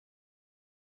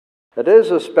It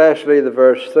is especially the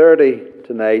verse 30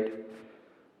 tonight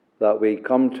that we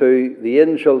come to. The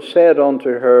angel said unto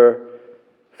her,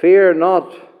 Fear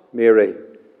not, Mary,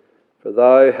 for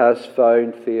thou hast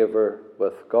found favour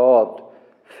with God.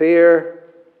 Fear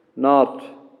not,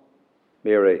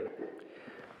 Mary.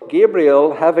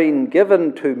 Gabriel, having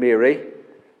given to Mary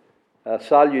a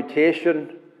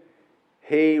salutation,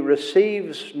 he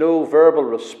receives no verbal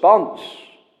response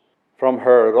from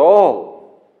her at all.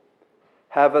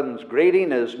 Heaven's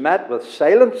greeting is met with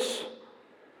silence.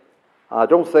 I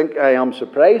don't think I am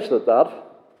surprised at that.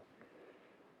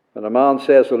 When a man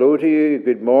says hello to you,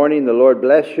 good morning, the Lord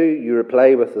bless you, you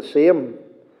reply with the same.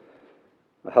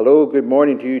 Hello, good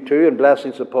morning to you too, and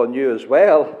blessings upon you as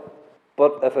well.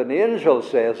 But if an angel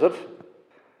says it,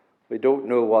 we don't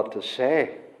know what to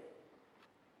say.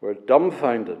 We're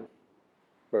dumbfounded.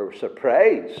 We're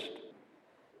surprised.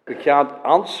 We can't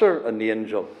answer an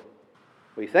angel.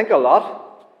 We think a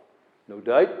lot, no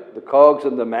doubt. The cogs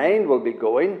in the mind will be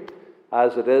going,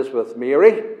 as it is with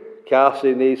Mary,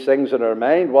 casting these things in her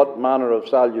mind, what manner of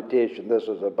salutation this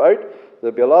is about.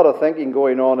 There'll be a lot of thinking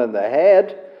going on in the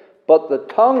head, but the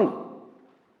tongue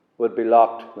would be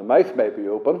locked. The mouth might be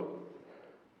open,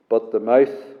 but the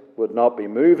mouth would not be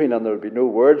moving, and there would be no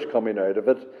words coming out of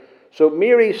it. So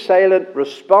Mary's silent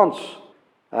response,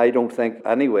 I don't think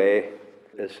anyway,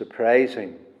 is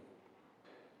surprising.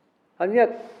 And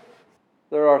yet,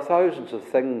 there are thousands of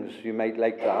things you might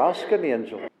like to ask an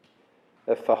angel.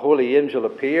 If a holy angel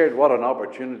appeared, what an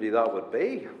opportunity that would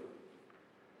be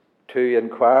to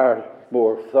inquire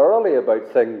more thoroughly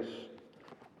about things.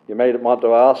 You might want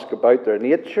to ask about their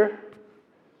nature.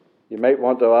 You might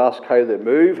want to ask how they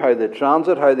move, how they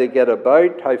transit, how they get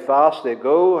about, how fast they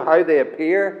go, how they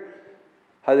appear,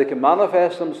 how they can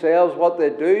manifest themselves, what they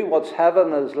do, what's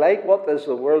heaven is like, what is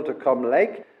the world to come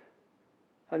like.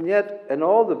 And yet, in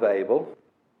all the Bible,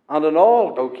 and on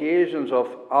all occasions of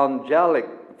angelic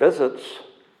visits,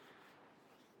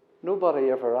 nobody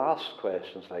ever asks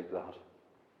questions like that.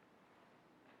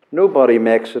 Nobody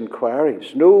makes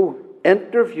inquiries. No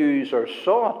interviews are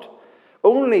sought.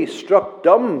 Only struck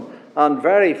dumb and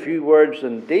very few words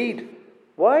indeed.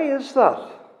 Why is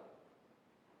that?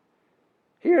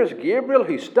 Here's Gabriel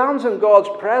who stands in God's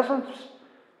presence.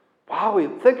 Wow, we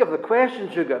think of the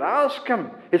questions you could ask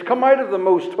him. He's come out of the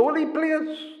most holy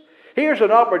place. Here's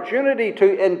an opportunity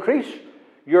to increase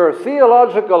your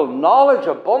theological knowledge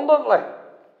abundantly.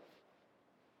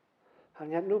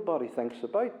 And yet nobody thinks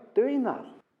about doing that.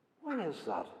 Why is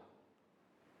that?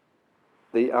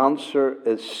 The answer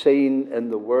is seen in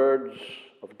the words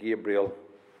of Gabriel.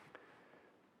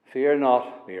 Fear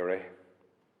not, Mary.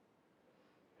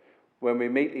 When we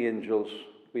meet angels,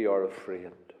 we are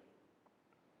afraid.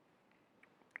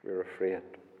 We're afraid.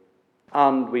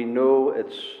 And we know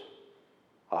it's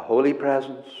a holy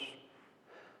presence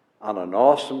and an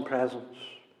awesome presence.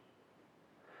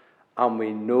 And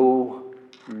we know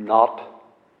not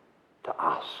to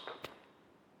ask.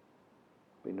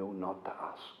 We know not to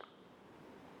ask.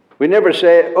 We never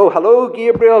say, oh, hello,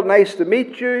 Gabriel, nice to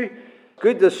meet you.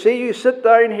 Good to see you. Sit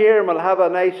down here and we'll have a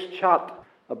nice chat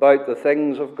about the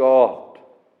things of God.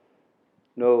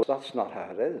 No, that's not how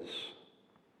it is.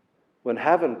 When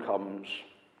heaven comes,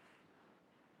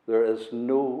 there is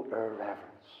no irreverence,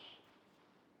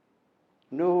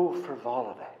 no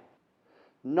frivolity,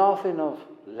 nothing of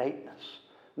lightness,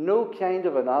 no kind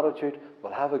of an attitude,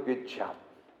 we'll have a good chat.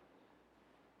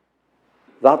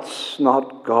 That's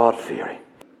not God-fearing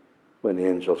when the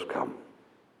angels come.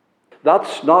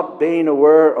 That's not being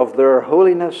aware of their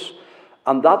holiness,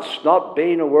 and that's not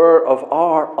being aware of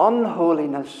our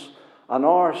unholiness and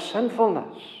our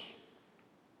sinfulness.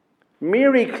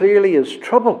 Mary clearly is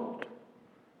troubled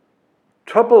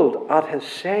at his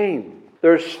saying.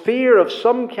 There's fear of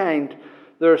some kind.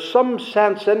 There's some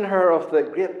sense in her of the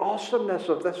great awesomeness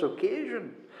of this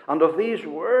occasion and of these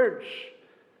words.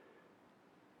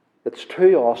 It's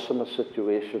too awesome a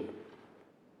situation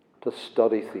to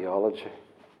study theology.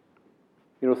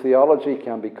 You know, theology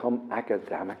can become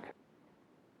academic.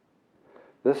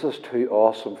 This is too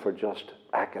awesome for just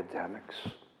academics.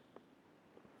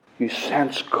 You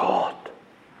sense God.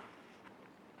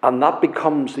 And that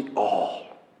becomes the all.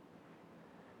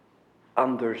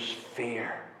 And there's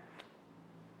fear.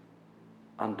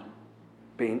 And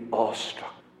being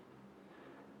awestruck.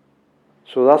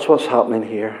 So that's what's happening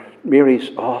here.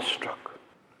 Mary's awestruck.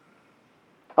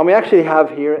 And we actually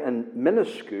have here in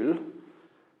minuscule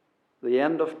the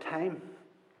end of time.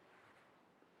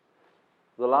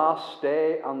 The last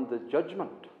day and the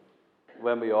judgment.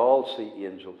 When we all see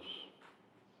angels.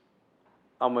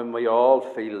 And when we all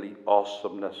feel the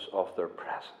awesomeness of their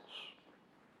presence.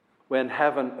 When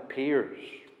heaven appears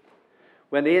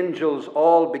when angels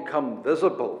all become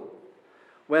visible,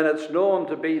 when it's known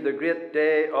to be the great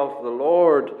day of the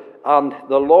Lord, and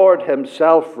the Lord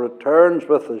himself returns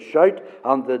with a shout,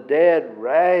 and the dead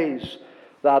rise,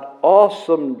 that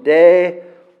awesome day,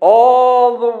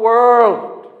 all the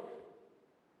world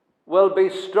will be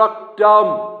struck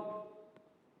dumb,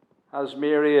 as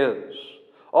Mary is.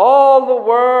 All the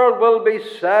world will be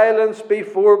silenced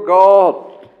before God.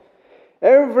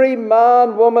 Every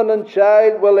man, woman, and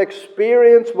child will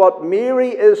experience what Mary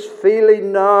is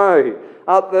feeling now,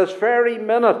 at this very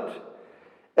minute.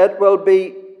 It will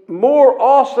be more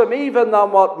awesome even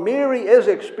than what Mary is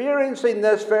experiencing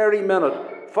this very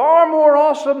minute. Far more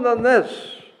awesome than this.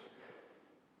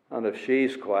 And if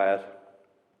she's quiet,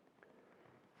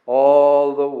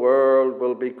 all the world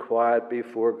will be quiet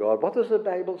before God. What does the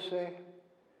Bible say?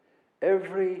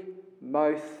 Every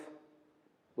mouth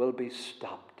will be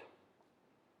stopped.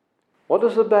 What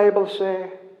does the Bible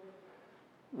say?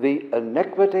 The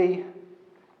iniquity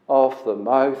of the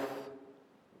mouth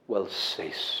will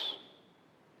cease.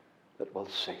 It will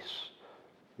cease.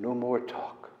 No more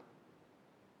talk.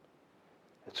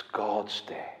 It's God's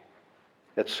day.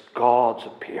 It's God's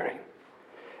appearing.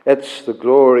 It's the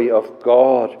glory of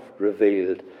God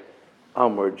revealed.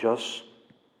 And we're just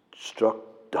struck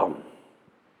dumb.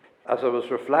 As I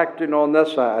was reflecting on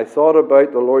this, I thought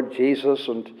about the Lord Jesus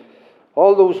and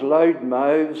all those loud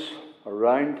mouths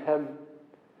around him,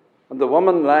 and the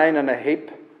woman lying in a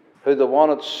heap who they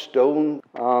wanted stoned,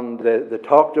 and they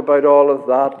talked about all of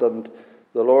that, and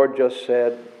the Lord just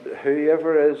said,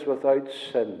 whoever is without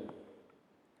sin,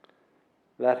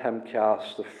 let him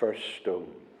cast the first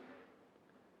stone.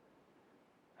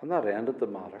 And that ended the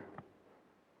matter.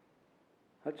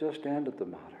 That just ended the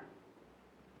matter.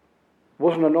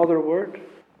 Wasn't another word.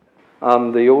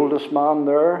 And the oldest man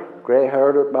there,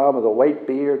 grey-haired man with a white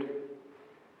beard,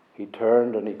 he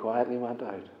turned and he quietly went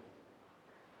out.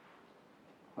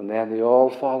 And then they all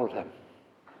followed him,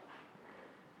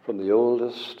 from the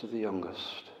oldest to the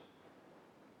youngest.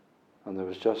 And there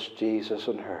was just Jesus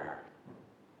and her.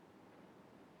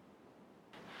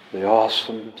 The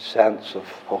awesome sense of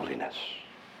holiness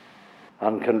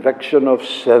and conviction of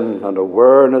sin and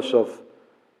awareness of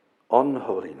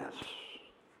unholiness.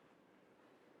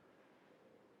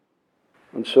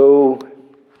 And so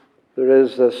there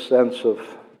is this sense of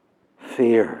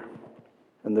fear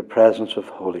in the presence of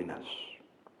holiness.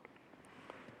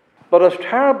 But as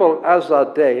terrible as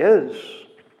that day is,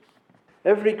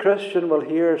 every Christian will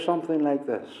hear something like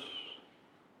this.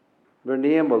 Their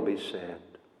name will be said,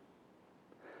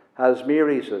 as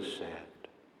Mary's is said.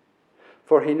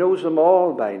 For he knows them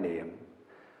all by name,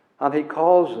 and he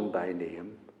calls them by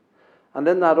name. And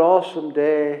in that awesome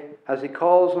day, as he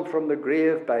calls them from the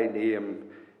grave by name,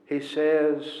 he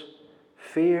says,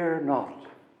 fear not,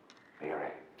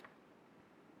 Mary,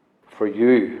 for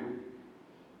you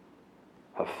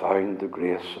have found the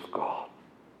grace of God.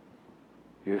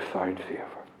 You found favor.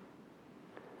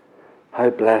 How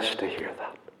blessed to hear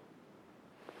that.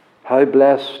 How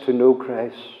blessed to know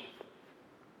Christ,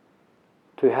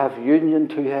 to have union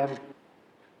to him.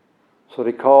 So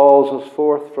he calls us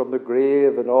forth from the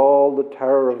grave in all the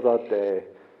terror of that day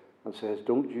and says,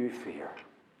 don't you fear.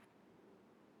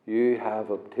 You have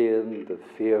obtained the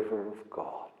favor of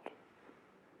God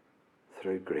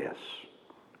through grace.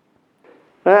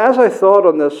 Now, as I thought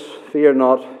on this, fear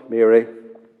not, Mary,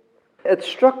 it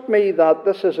struck me that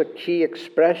this is a key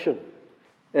expression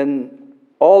in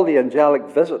all the angelic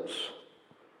visits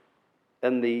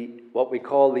in what we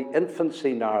call the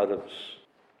infancy narratives.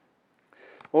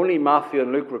 Only Matthew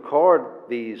and Luke record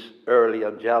these early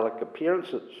angelic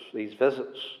appearances, these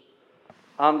visits.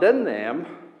 And in them,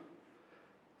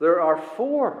 there are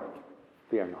 4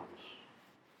 fear nots.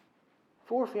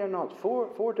 4 fear nots,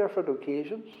 four different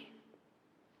occasions.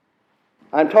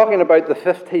 I'm talking about the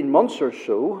 15 months or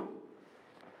so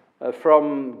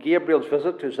from Gabriel's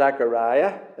visit to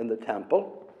Zechariah in the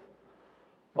temple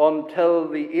until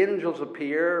the angels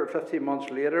appear 15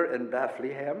 months later in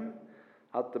Bethlehem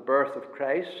at the birth of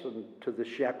Christ and to the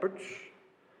shepherds.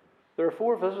 There are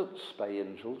 4 visits by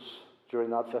angels during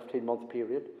that 15-month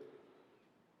period.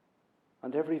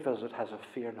 And every visit has a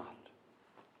fear not.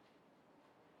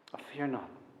 A fear not.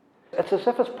 It's as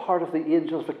if it's part of the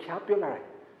angels' vocabulary.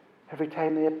 Every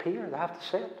time they appear, they have to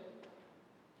say it.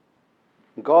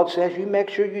 And God says, you make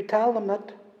sure you tell them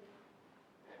that.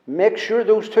 Make sure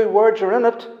those 2 words are in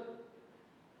it.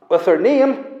 With their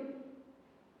name,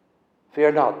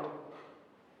 fear not.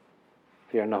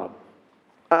 Fear not.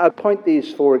 I'll point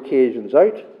these 4 occasions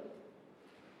out.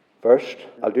 First,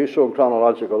 I'll do so in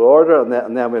chronological order,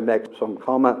 and then we'll make some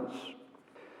comments.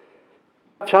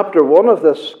 Chapter 1 of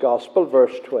this Gospel,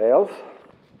 verse 12.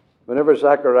 Whenever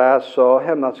Zacharias saw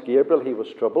him, that's Gabriel, he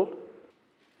was troubled.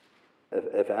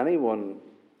 If anyone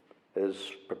is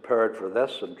prepared for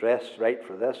this and dressed right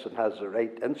for this and has the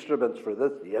right instruments for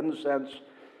this, the incense,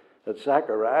 it's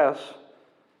Zacharias.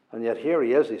 And yet here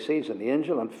he is, he sees an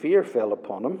angel, and fear fell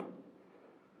upon him.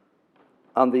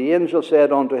 And the angel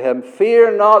said unto him,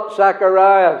 Fear not,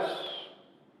 Zacharias.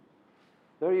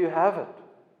 There you have it.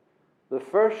 The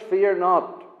first fear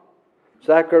not,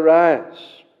 Zacharias.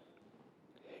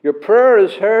 Your prayer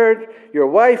is heard. Your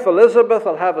wife Elizabeth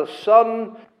will have a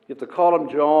son. You have to call him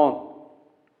John.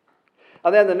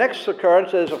 And then the next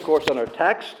occurrence is, of course, in our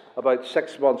text, about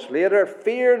 6 months later.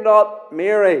 Fear not,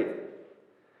 Mary.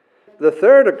 The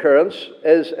third occurrence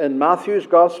is in Matthew's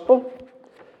Gospel.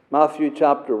 Matthew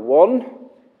chapter 1.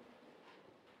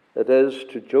 It is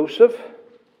to Joseph.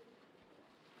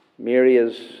 Mary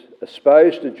is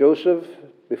espoused to Joseph.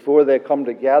 Before they come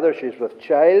together, she's with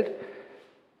child.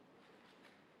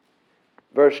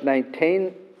 Verse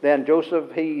 19, then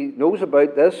Joseph, he knows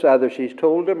about this. Either she's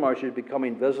told him or she's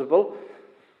becoming visible.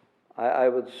 I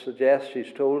would suggest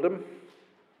she's told him.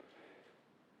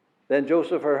 Then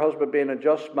Joseph, her husband, being a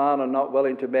just man and not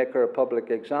willing to make her a public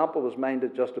example, was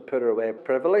minded just to put her away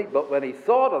privily. But when he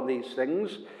thought on these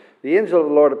things, the angel of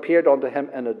the Lord appeared unto him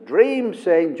in a dream,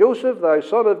 saying, Joseph, thou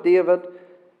son of David,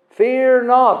 fear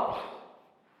not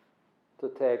to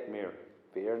take Mary.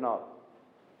 Fear not.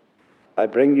 I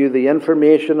bring you the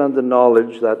information and the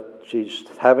knowledge that she's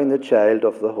having the child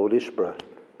of the Holy Spirit.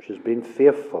 She's been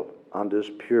faithful and is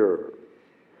pure.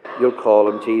 You'll call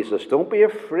him Jesus. Don't be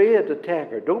afraid to take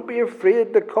her. Don't be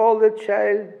afraid to call the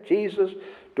child Jesus.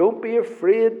 Don't be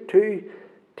afraid to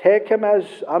take him as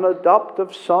an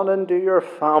adoptive son into your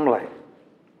family.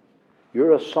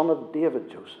 You're a son of David,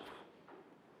 Joseph.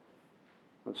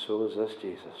 And so is this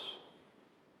Jesus.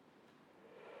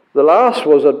 The last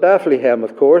was at Bethlehem,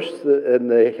 of course, in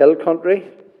the hill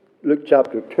country. Luke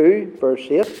chapter 2, verse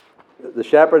 8. The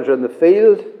shepherds are in the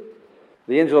field.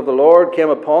 The angel of the Lord came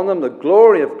upon them. The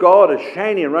glory of God is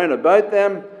shining round about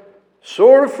them.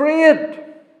 Sore afraid.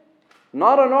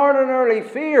 Not an ordinary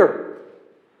fear,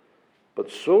 but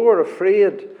sore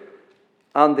afraid.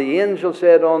 And the angel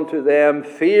said unto them,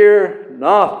 Fear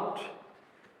not.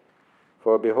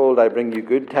 For behold, I bring you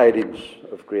good tidings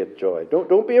of great joy.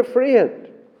 Don't be afraid.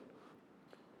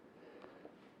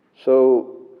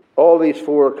 So, all these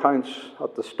four accounts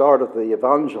at the start of the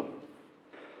evangel.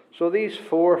 So these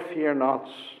four fear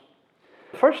nots.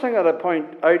 The first thing that I point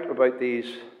out about these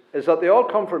is that they all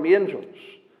come from angels.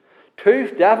 Two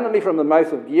definitely from the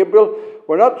mouth of Gabriel.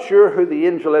 We're not sure who the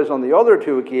angel is on the other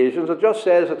two occasions. It just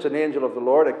says it's an angel of the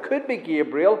Lord. It could be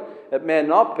Gabriel. It may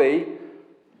not be.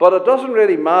 But it doesn't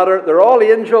really matter. They're all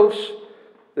angels.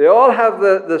 They all have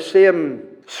the same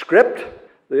script.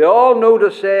 They all know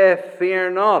to say, fear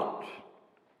not.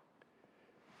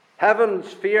 Heavens,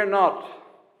 fear not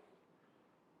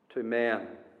to men.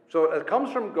 So it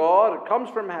comes from God, it comes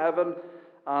from heaven,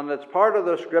 and it's part of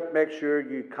the script. Make sure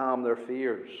you calm their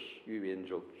fears, you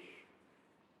angels.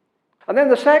 And then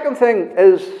the second thing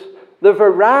is the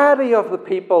variety of the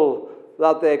people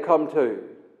that they come to.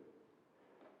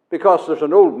 Because there's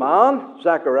an old man,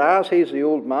 Zacharias, he's the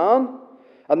old man.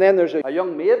 And then there's a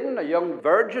young maiden, a young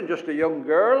virgin, just a young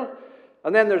girl.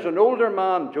 And then there's an older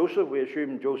man, Joseph. We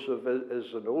assume Joseph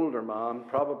is an older man,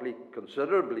 probably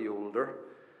considerably older,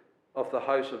 of the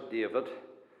house of David.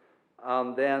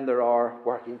 And then there are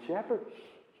working shepherds.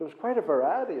 So there's quite a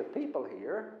variety of people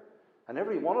here. And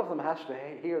every one of them has to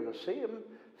hear the same,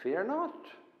 fear not.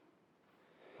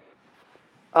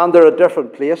 And they're at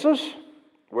different places.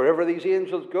 Wherever these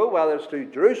angels go, whether it's to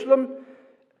Jerusalem,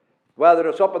 whether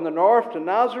it's up in the north to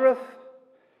Nazareth,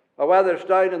 or whether it's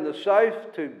down in the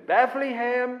south to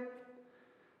Bethlehem,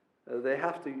 they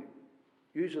have to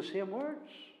use the same words.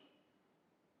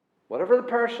 Whatever the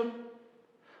person,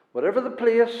 whatever the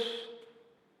place,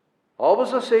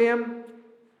 always the same.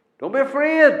 Don't be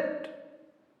afraid.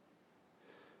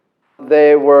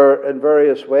 They were in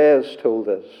various ways told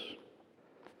this.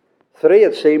 3,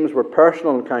 it seems, were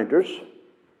personal encounters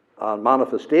and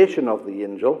manifestation of the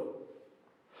angel.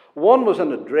 1 was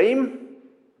in a dream,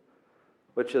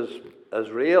 which is as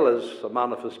real as a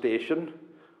manifestation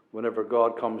whenever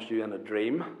God comes to you in a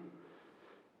dream.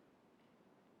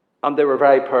 And they were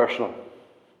very personal.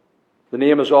 The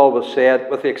name is always said,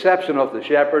 with the exception of the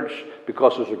shepherds,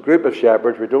 because there's a group of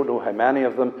shepherds, we don't know how many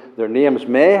of them, their names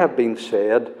may have been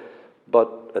said,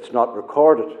 but it's not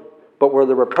recorded. But where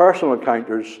there were personal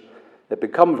encounters, it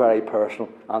became very personal,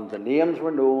 and the names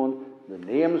were known, the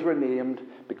names were named,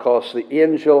 because the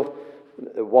angel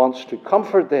wants to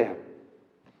comfort them.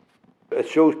 It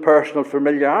shows personal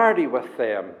familiarity with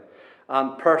them.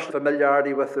 and personal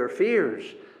familiarity with their fears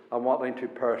and wanting to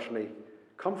personally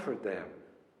comfort them.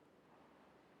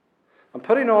 And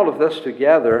putting all of this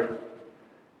together,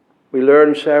 we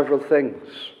learn several things.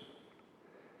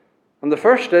 And the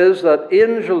first is that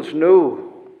angels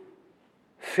know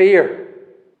fear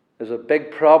is a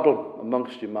big problem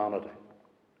amongst humanity.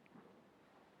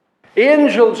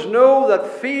 Angels know that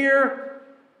fear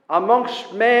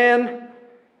amongst men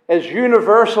is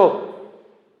universal.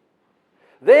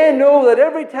 They know that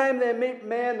every time they meet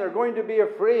men, they're going to be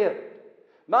afraid.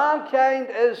 Mankind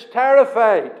is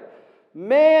terrified.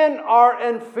 Men are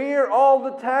in fear all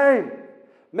the time.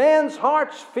 Men's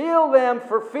hearts fail them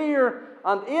for fear,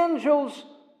 and angels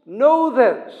know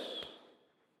this.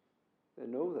 They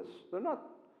know this. They're not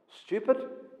stupid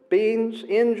beings,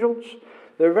 angels.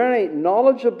 They're very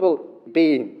knowledgeable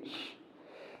beings.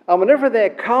 And whenever they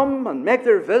come and make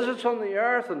their visits on the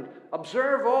earth and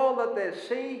observe all that they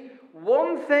see,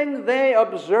 one thing they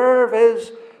observe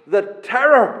is the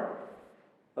terror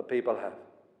that people have.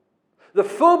 The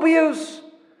phobias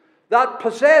that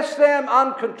possess them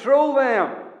and control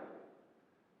them.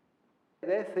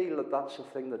 They feel that that's the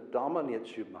thing that dominates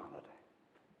humanity.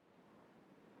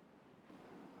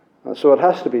 And so it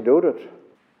has to be noted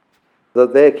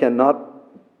that they cannot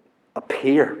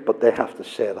appear, but they have to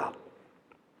say that.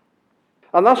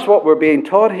 And that's what we're being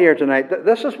taught here tonight.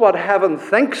 This is what heaven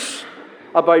thinks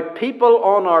about people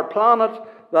on our planet,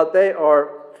 that they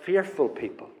are fearful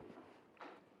people.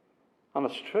 And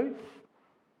it's true.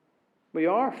 We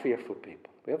are fearful people.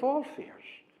 We have all fears.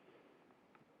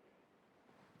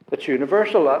 It's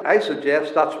universal. I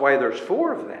suggest that's why there's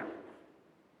 4 of them.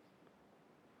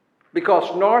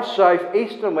 Because north, south,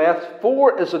 east and west,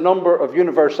 4 is a number of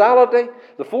universality,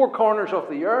 the 4 corners of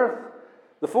the earth,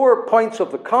 the 4 points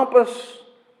of the compass.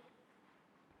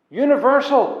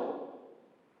 Universal.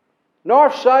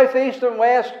 North, south, east and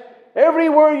west,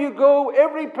 everywhere you go,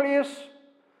 every place,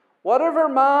 whatever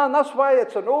man, that's why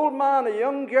it's an old man, a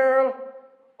young girl,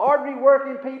 ordinary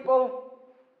working people,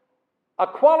 a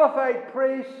qualified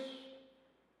priest.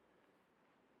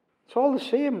 It's all the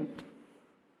same.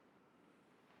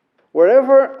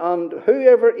 Wherever and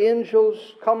whoever angels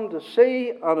come to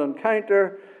see and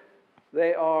encounter,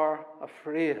 they are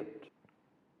afraid.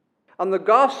 And the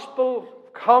gospel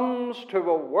comes to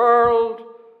a world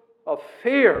of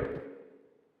fear.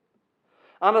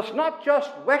 And it's not just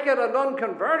wicked and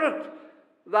unconverted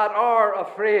that are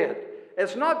afraid.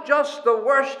 It's not just the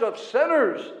worst of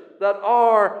sinners that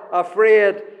are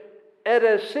afraid. It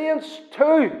is saints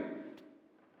too.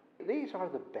 These are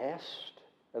the best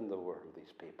in the world,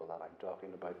 these people that I'm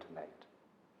talking about tonight.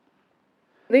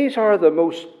 These are the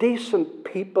most decent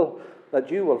people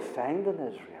that you will find in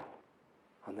Israel.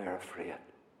 And they're afraid.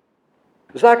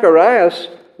 Zacharias,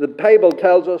 the Bible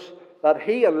tells us that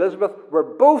he and Elizabeth were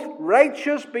both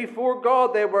righteous before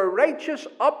God. They were righteous,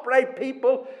 upright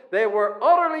people. They were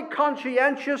utterly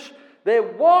conscientious. They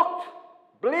walked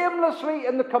blamelessly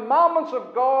in the commandments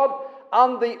of God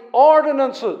and the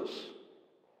ordinances.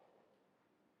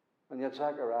 And yet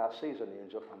Zacharias sees an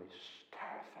angel and he's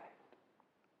terrified.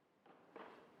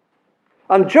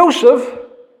 And Joseph,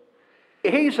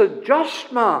 he's a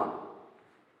just man.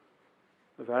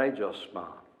 A very just man.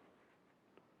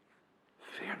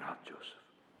 Fear not, Joseph.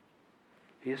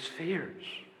 He has fears.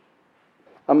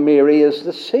 And Mary is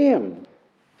the same.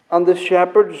 And the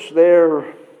shepherds,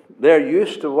 they're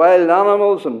used to wild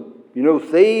animals and,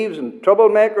 thieves and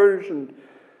troublemakers and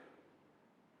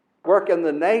work in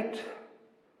the night.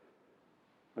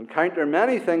 Encounter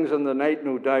many things in the night,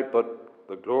 no doubt, but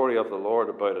the glory of the Lord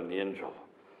about an angel.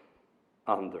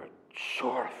 And they're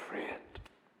sore afraid.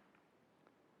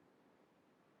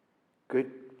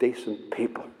 Good, decent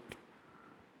people.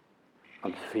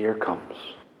 And fear comes.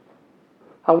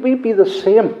 And we be the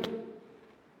same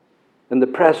in the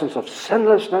presence of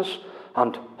sinlessness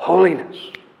and holiness.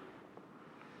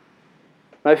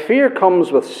 Now, fear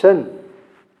comes with sin.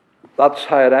 That's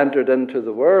how it entered into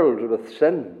the world, with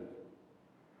sin.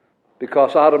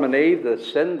 Because Adam and Eve, they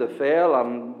sinned, they fell,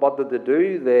 and what did they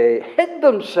do? They hid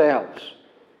themselves.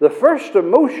 The first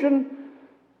emotion,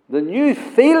 the new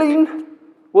feeling,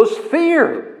 was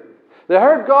fear. They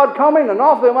heard God coming, and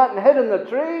off they went and hid in the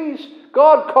trees.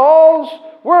 God calls,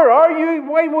 "Where are you?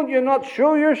 Why won't you not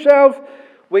show yourself?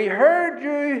 We heard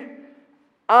you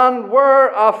and were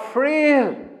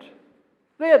afraid."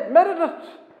 They admitted it.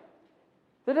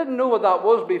 They didn't know what that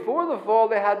was before the fall.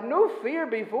 They had no fear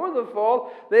before the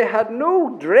fall. They had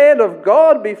no dread of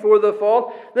God before the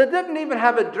fall. They didn't even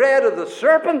have a dread of the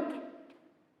serpent,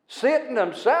 Satan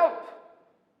himself.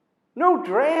 No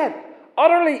dread.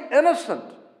 Utterly innocent.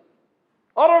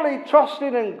 Utterly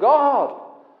trusting in God.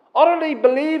 utterly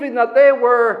believing that they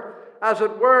were, as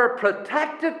it were,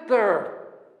 protected there.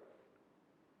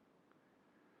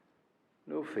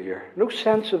 No fear, no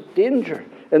sense of danger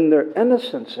in their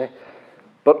innocence.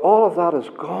 But all of that is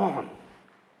gone.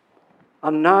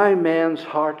 And now men's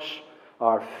hearts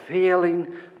are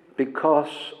failing because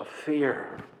of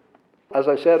fear. As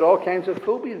I said, all kinds of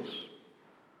phobias.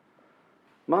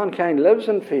 Mankind lives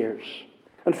in fears.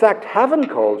 In fact, heaven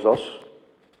calls us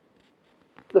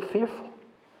the fearful.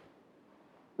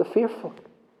 The fearful.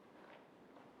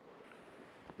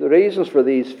 The reasons for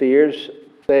these fears,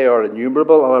 they are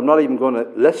innumerable, and I'm not even going to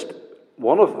list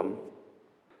one of them,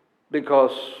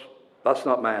 because that's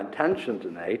not my intention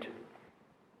tonight.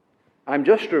 I'm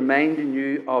just reminding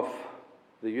you of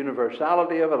the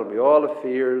universality of it, and we all have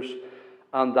fears,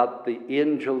 and that the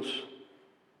angels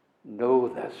know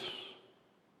this.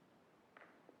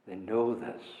 They know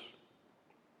this.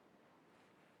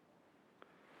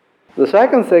 The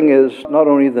second thing is not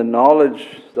only the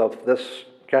knowledge of this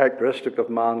characteristic of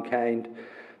mankind,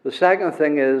 the second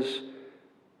thing is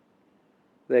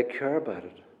they care about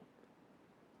it.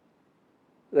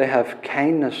 They have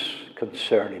kindness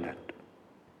concerning it.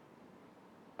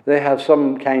 They have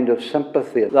some kind of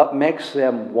sympathy that makes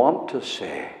them want to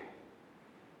say,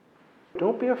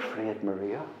 "Don't be afraid,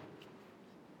 Maria.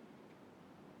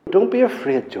 Don't be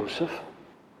afraid, Joseph."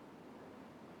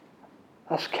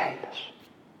 That's kindness.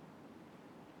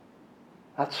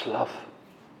 That's love.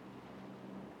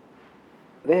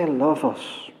 They love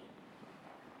us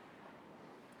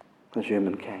as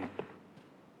humankind.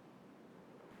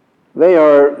 They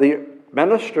are the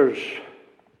ministers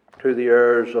to the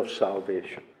heirs of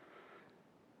salvation.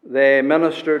 They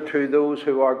minister to those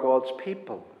who are God's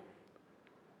people.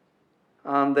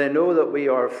 And they know that we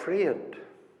are afraid.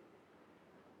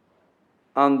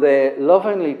 And they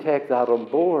lovingly take that on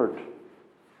board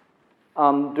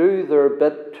and do their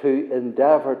bit to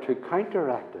endeavour to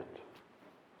counteract it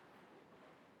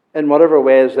in whatever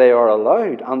ways they are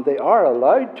allowed. And they are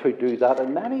allowed to do that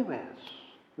in many ways.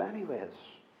 Many ways.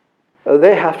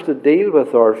 They have to deal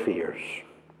with our fears.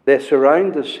 They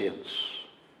surround the saints.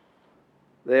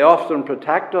 They often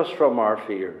protect us from our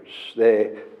fears.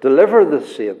 They deliver the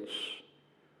saints.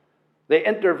 They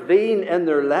intervene in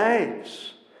their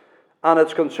lives. And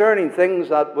it's concerning things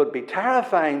that would be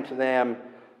terrifying to them,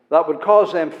 that would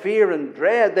cause them fear and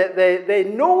dread. They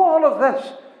know all of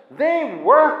this. They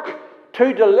work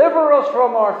to deliver us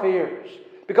from our fears.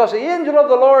 Because the angel of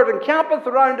the Lord encampeth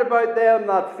round about them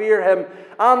that fear him,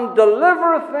 and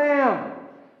delivereth them.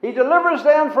 He delivers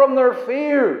them from their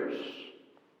fears.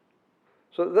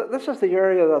 So this is the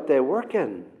area that they work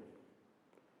in.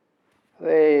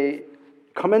 They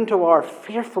come into our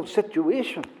fearful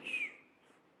situations.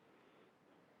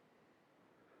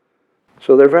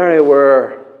 So they're very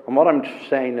aware, and what I'm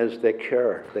saying is they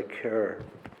care. They care.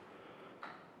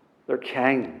 They're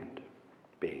kind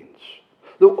beings.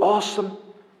 Though awesome,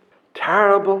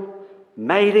 terrible,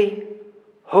 mighty,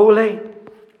 holy,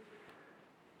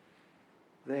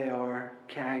 they are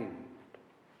kind.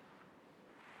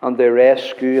 And they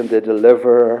rescue and they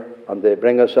deliver and they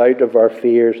bring us out of our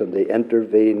fears and they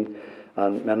intervene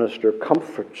and minister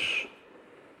comforts.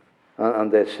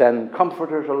 And they send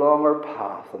comforters along our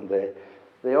path and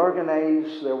they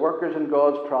organize their workers in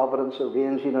God's providence,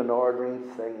 arranging and ordering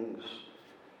things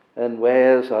in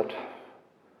ways that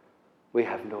we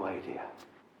have no idea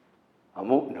and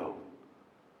won't know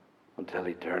until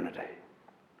eternity.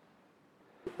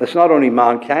 It's not only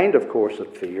mankind, of course,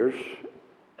 that fears.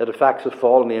 It affects the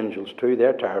fallen angels too.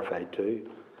 They're terrified too.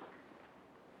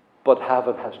 But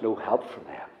heaven has no help for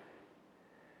them.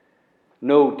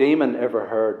 No demon ever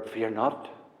heard, "Fear not."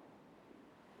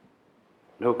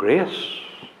 No grace.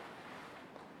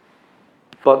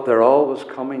 But they're always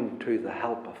coming to the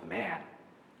help of men.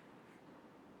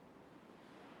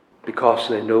 Because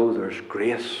they know there's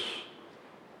grace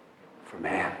for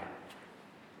men.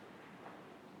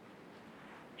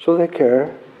 So they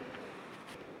care.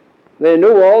 They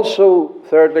know also,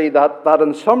 thirdly, that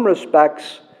in some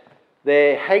respects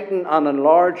they heighten and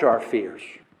enlarge our fears.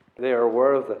 They are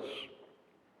aware of this.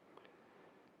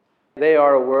 They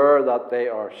are aware that they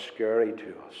are scary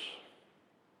to us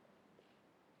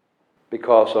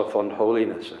because of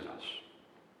unholiness in us.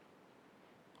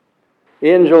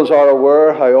 Angels are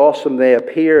aware how awesome they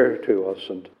appear to us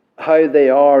and how they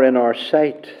are in our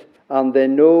sight. And they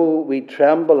know we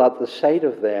tremble at the sight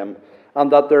of them and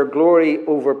that their glory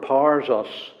overpowers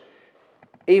us.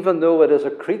 Even though it is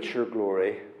a creature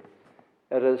glory,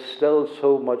 it is still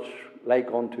so much like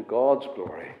unto God's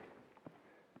glory.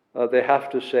 They have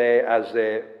to say as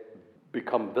they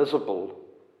become visible,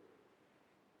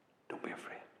 "Don't be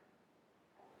afraid."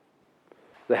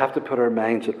 They have to put our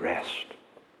minds at rest.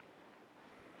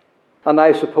 And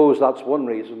I suppose that's one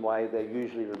reason why they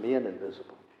usually remain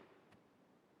invisible.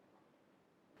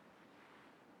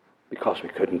 Because we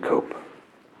couldn't cope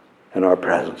in our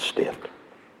present state.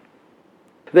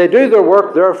 They do their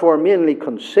work, therefore, mainly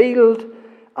concealed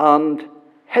and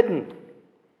hidden.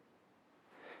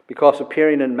 Because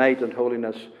appearing in might and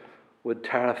holiness would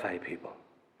terrify people.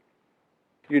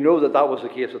 You know that was the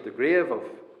case at the grave of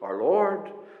our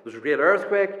Lord. There was a great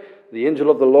earthquake. The angel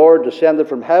of the Lord descended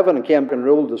from heaven and came and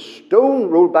rolled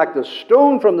back the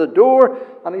stone from the door,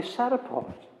 and he sat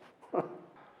upon it.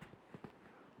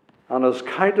 And his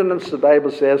countenance, the Bible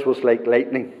says, was like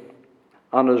lightning,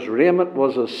 and his raiment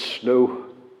was as snow.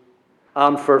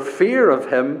 And for fear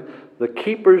of him, the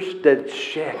keepers did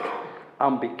shake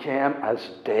and became as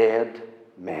dead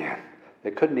men. They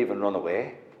couldn't even run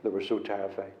away. They were so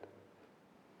terrified.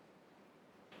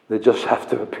 They just have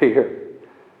to appear.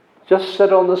 Just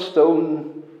sit on the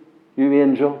stone, you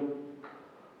angel.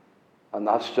 And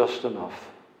that's just enough.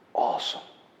 Awesome.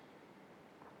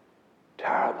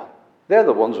 Terrible. They're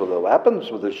the ones with the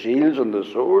weapons, with the shields and the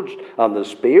swords and the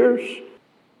spears.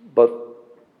 But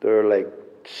they're like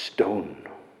stone.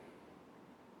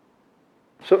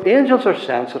 So angels are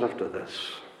sensitive to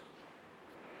this.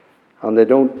 And they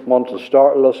don't want to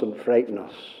startle us and frighten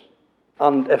us.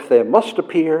 And if they must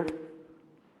appear,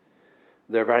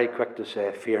 they're very quick to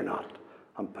say, fear not,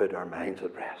 and put our minds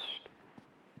at rest.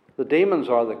 The demons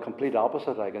are the complete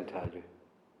opposite, I can tell you.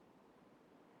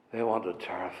 They want to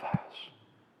terrify us.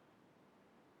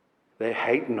 They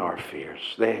heighten our fears.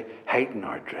 They heighten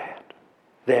our dread.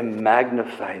 They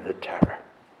magnify the terror.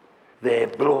 They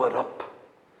blow it up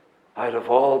out of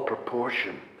all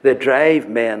proportion. They drive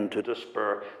men to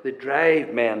despair. They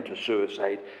drive men to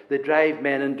suicide. They drive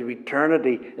men into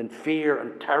eternity in fear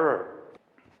and terror.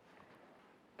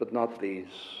 But not these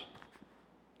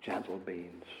gentle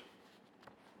beings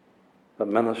that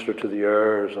minister to the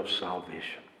heirs of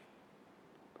salvation.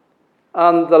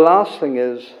 And the last thing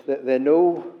is that they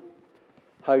know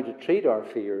how to treat our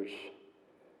fears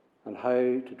and how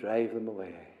to drive them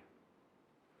away.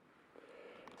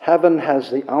 Heaven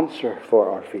has the answer for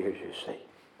our fears, you see.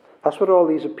 That's what all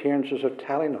these appearances are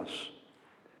telling us.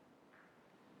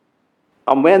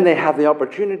 And when they have the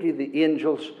opportunity, the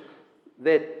angels,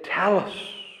 they tell us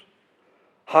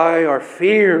how our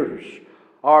fears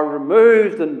are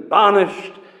removed and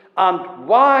banished, and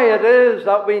why it is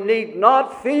that we need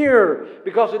not fear.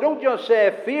 Because they don't just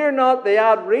say, fear not, they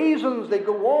add reasons, they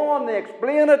go on, they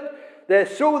explain it, they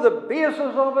show the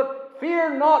basis of it.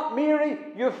 Fear not, Mary,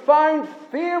 you found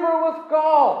favor with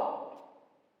God.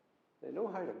 They know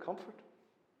how to comfort.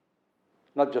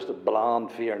 Not just a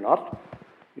bland fear not,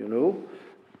 you know.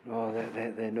 No,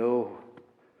 they know.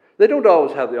 They don't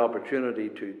always have the opportunity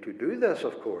to do this,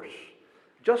 of course.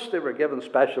 Just they were given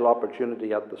special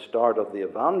opportunity at the start of the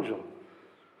Evangel.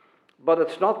 But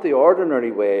it's not the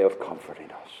ordinary way of comforting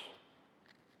us.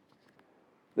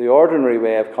 The ordinary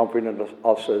way of comforting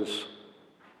us is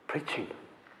preaching.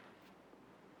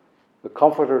 The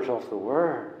comforters of the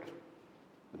Word,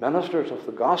 the ministers of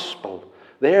the gospel,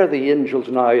 they're the angels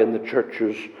now in the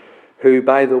churches who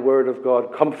by the Word of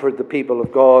God comfort the people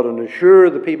of God and assure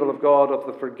the people of God of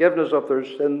the forgiveness of their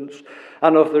sins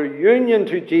and of their union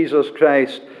to Jesus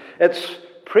Christ. It's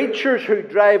preachers who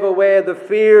drive away the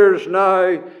fears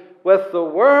now with the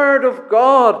Word of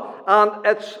God, and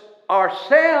it's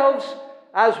ourselves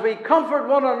as we comfort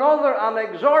one another and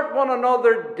exhort one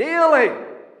another daily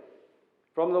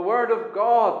from the Word of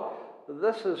God.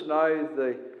 This is now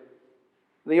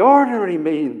the ordinary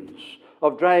means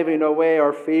of driving away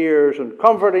our fears and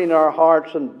comforting our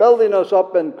hearts and building us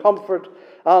up in comfort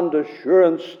and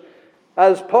assurance.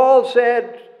 As Paul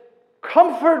said,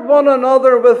 comfort one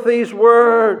another with these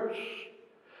words.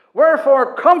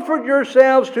 Wherefore comfort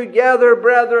yourselves together,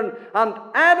 brethren, and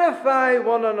edify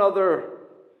one another.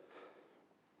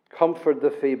 Comfort the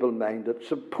feeble-minded,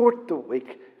 support the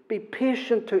weak, be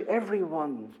patient to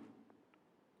everyone.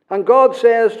 And God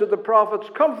says to the prophets,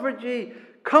 comfort ye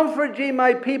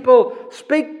my people,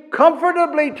 speak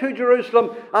comfortably to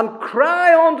Jerusalem, and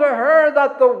cry unto her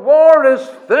that the war is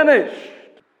finished,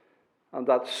 and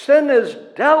that sin is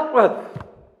dealt with.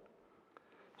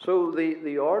 So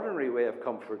the ordinary way of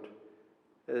comfort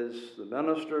is the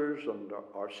ministers and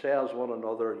ourselves, one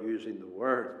another, using the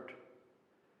Word.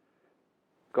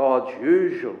 God's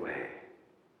usual way.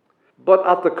 But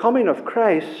at the coming of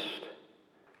Christ,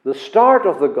 the start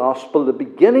of the gospel, the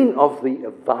beginning of the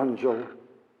evangel,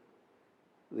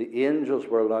 the angels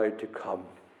were allowed to come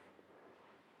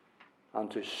and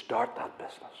to start that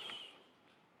business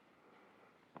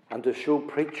and to show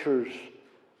preachers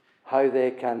how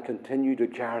they can continue to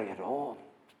carry it on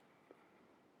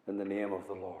in the name of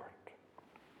the Lord.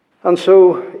 And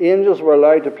so angels were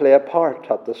allowed to play a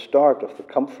part at the start of the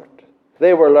comfort.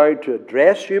 They were allowed to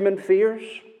address human fears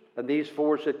in these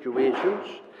four situations.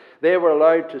 They were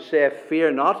allowed to say,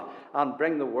 fear not, and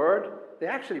bring the word. They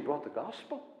actually brought the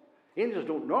gospel. Angels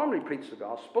don't normally preach the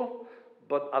gospel,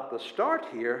 but at the start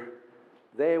here,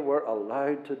 they were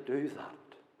allowed to do that.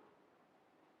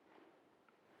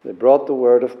 They brought the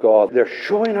word of God. They're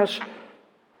showing us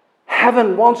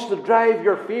heaven wants to drive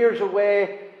your fears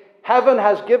away. Heaven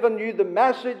has given you the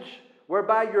message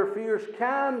whereby your fears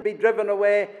can be driven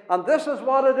away. And this is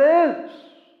what it is.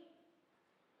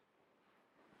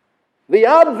 The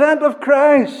advent of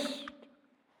Christ.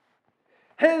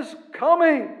 His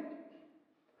coming.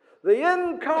 The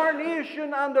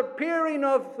incarnation and appearing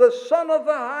of the Son of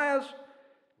the Highest.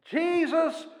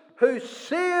 Jesus, who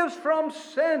saves from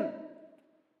sin.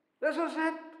 This is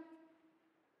it.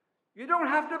 You don't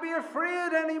have to be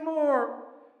afraid anymore.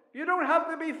 You don't have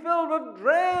to be filled with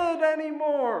dread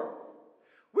anymore.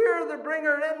 We're the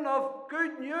bringer in of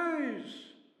good news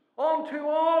unto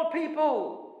all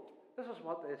people. This is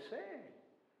what they say.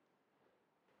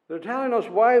 They're telling us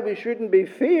why we shouldn't be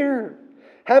feared.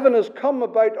 Heaven has come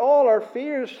about all our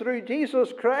fears through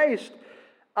Jesus Christ.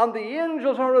 And the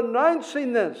angels are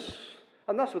announcing this.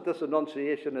 And that's what this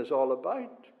annunciation is all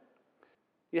about.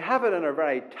 You have it in our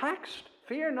very text.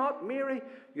 Fear not, Mary,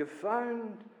 you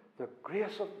found the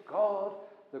grace of God.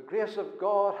 The grace of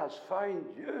God has found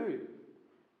you.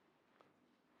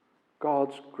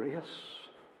 God's grace.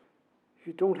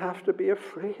 You don't have to be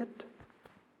afraid,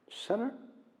 sinner.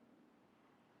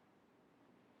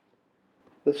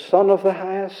 The Son of the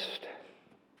Highest,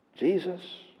 Jesus.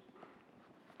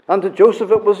 And to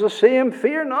Joseph it was the same.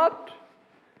 Fear not.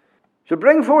 To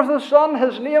bring forth a son,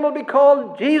 his name will be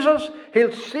called Jesus.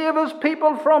 He'll save his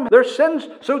people from their sins.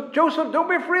 So Joseph, don't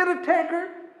be afraid to take her.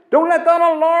 Don't let that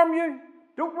alarm you.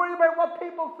 Don't worry about what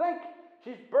people think.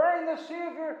 She's bearing the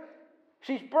Savior.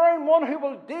 She's bearing one who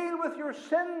will deal with your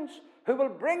sins, who will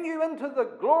bring you into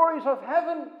the glories of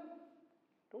heaven.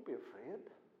 Don't be afraid.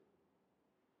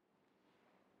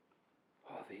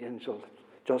 Oh, the angel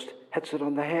just hits it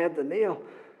on the head, the nail.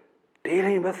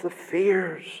 Dealing with the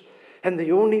fears in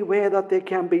the only way that they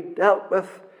can be dealt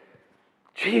with.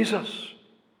 Jesus,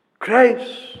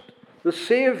 Christ, the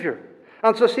Savior.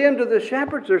 And it's the same to the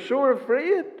shepherds. They're so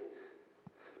afraid.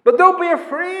 But don't be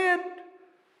afraid.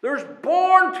 There's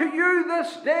born to you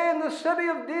this day in the city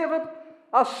of David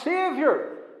a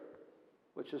Savior,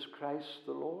 which is Christ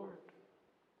the Lord.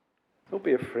 Don't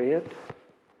be afraid.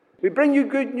 We bring you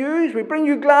good news. We bring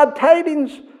you glad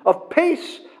tidings of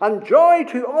peace and joy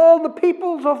to all the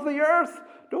peoples of the earth.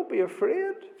 Don't be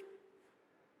afraid.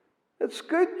 It's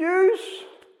good news.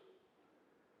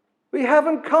 We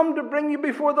haven't come to bring you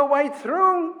before the white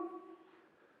throne.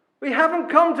 We haven't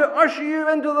come to usher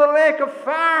you into the lake of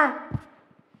fire.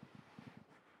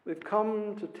 We've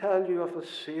come to tell you of a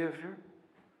Savior.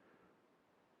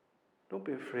 Don't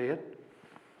be afraid.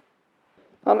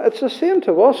 And it's the same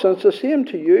to us, and it's the same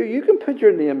to you. You can put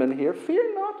your name in here.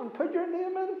 Fear not, and put your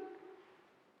name in.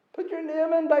 Put your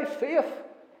name in by faith,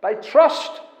 by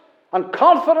trust, and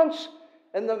confidence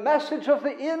in the message of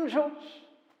the angels.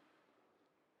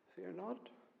 Fear not.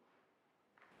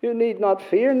 You need not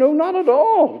fear. No, not at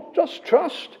all. Just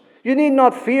trust. You need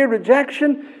not fear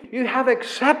rejection. You have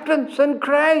acceptance in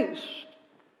Christ.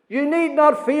 You need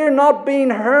not fear not being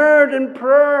heard in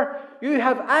prayer. You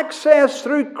have access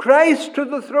through Christ to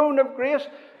the throne of grace.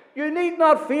 You need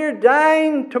not fear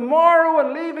dying tomorrow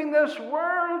and leaving this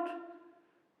world.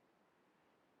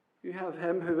 You have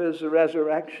Him who is the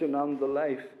resurrection and the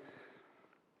life.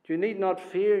 You need not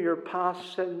fear your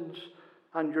past sins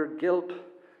and your guilt,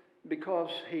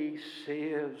 because He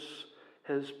saves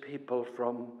His people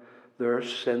from their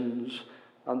sins,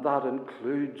 and that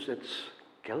includes its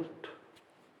guilt.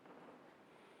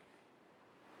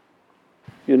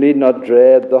 You need not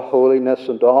dread the holiness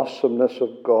and awesomeness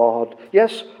of God.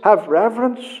 Yes, have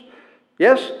reverence.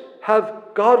 Yes, have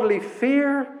godly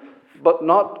fear, but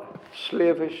not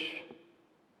slavish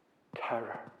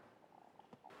terror.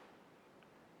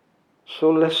 So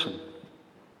listen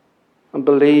and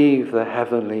believe the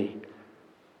heavenly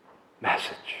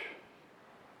message.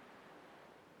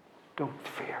 Don't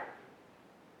fear.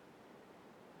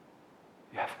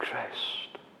 You have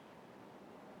Christ.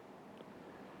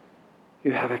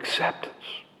 You have acceptance.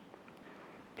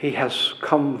 He has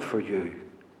come for you.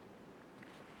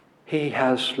 He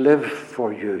has lived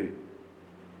for you.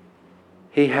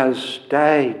 He has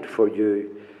died for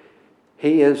you.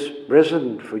 He is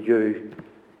risen for you.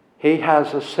 He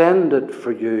has ascended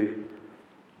for you.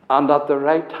 and at the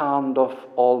right hand of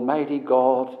Almighty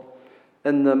God,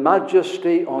 in the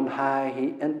majesty on high,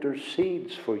 he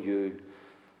intercedes for you,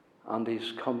 and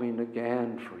he's coming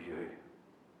again for you.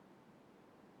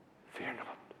 Fear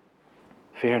not.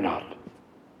 Fear not.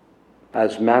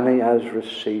 As many as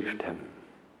received him,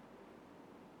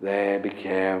 they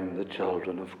became the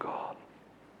children of God.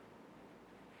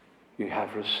 You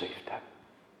have received him.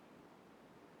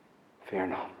 Fear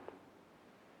not.